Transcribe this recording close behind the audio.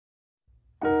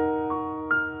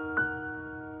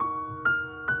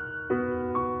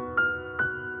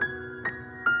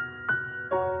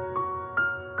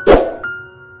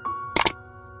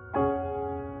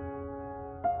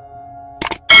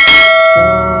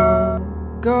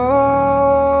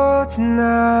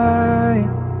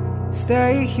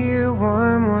stay here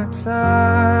one more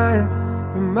time.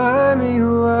 Remind me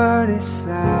what it's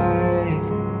like,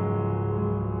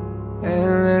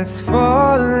 and let's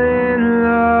fall in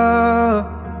love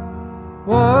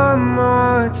one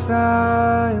more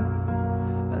time.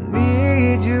 I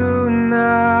need you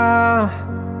now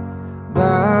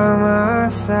by my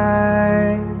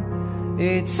side.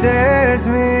 It tears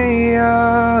me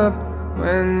up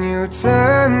when you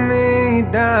turn me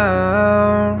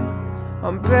down.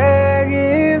 I'm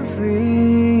begging,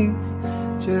 please,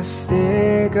 just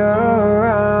stick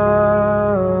around.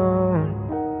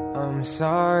 I'm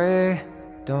sorry,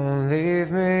 don't leave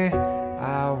me.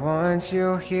 I want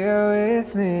you here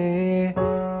with me.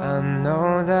 I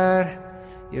know that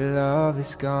your love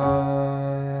is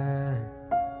gone.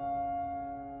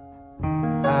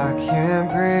 I can't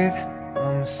breathe,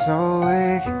 I'm so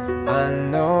weak. I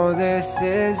know this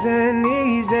isn't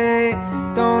easy.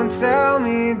 Don't tell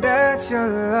me that your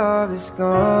love is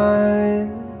gone,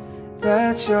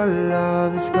 that your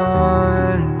love is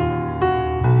gone.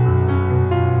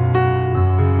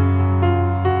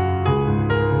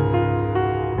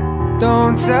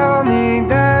 Don't tell me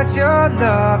that your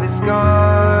love is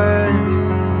gone,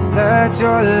 that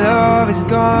your love is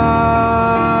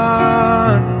gone.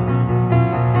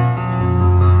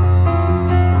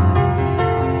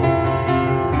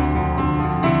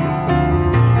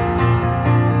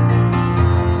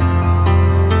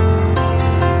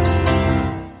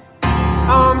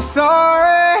 I'm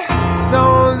sorry,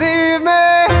 don't leave me.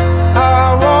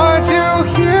 I want you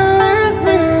here with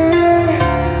me.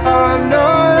 I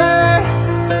know that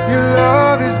your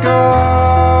love is gone.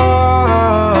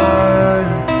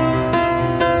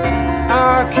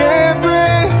 I can't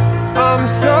breathe, I'm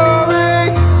so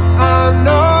weak. I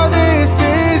know this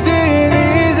isn't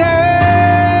easy.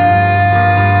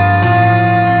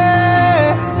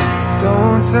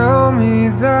 Don't tell me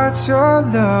that your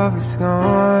love is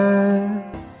gone.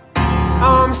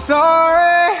 I'm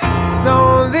sorry,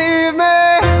 don't leave me.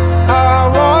 I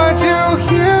want you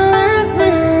here with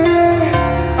me.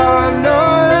 I know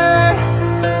that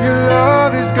your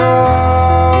love is gone.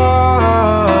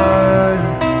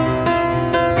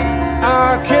 I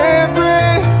can't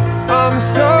breathe, I'm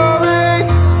so weak.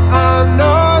 I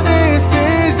know this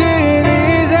isn't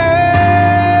easy.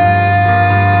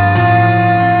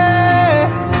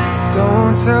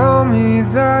 Don't tell me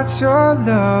that your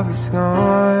love is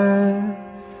gone,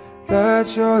 that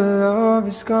your love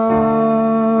is gone,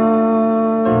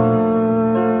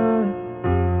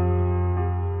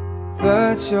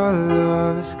 that your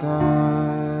love is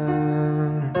gone.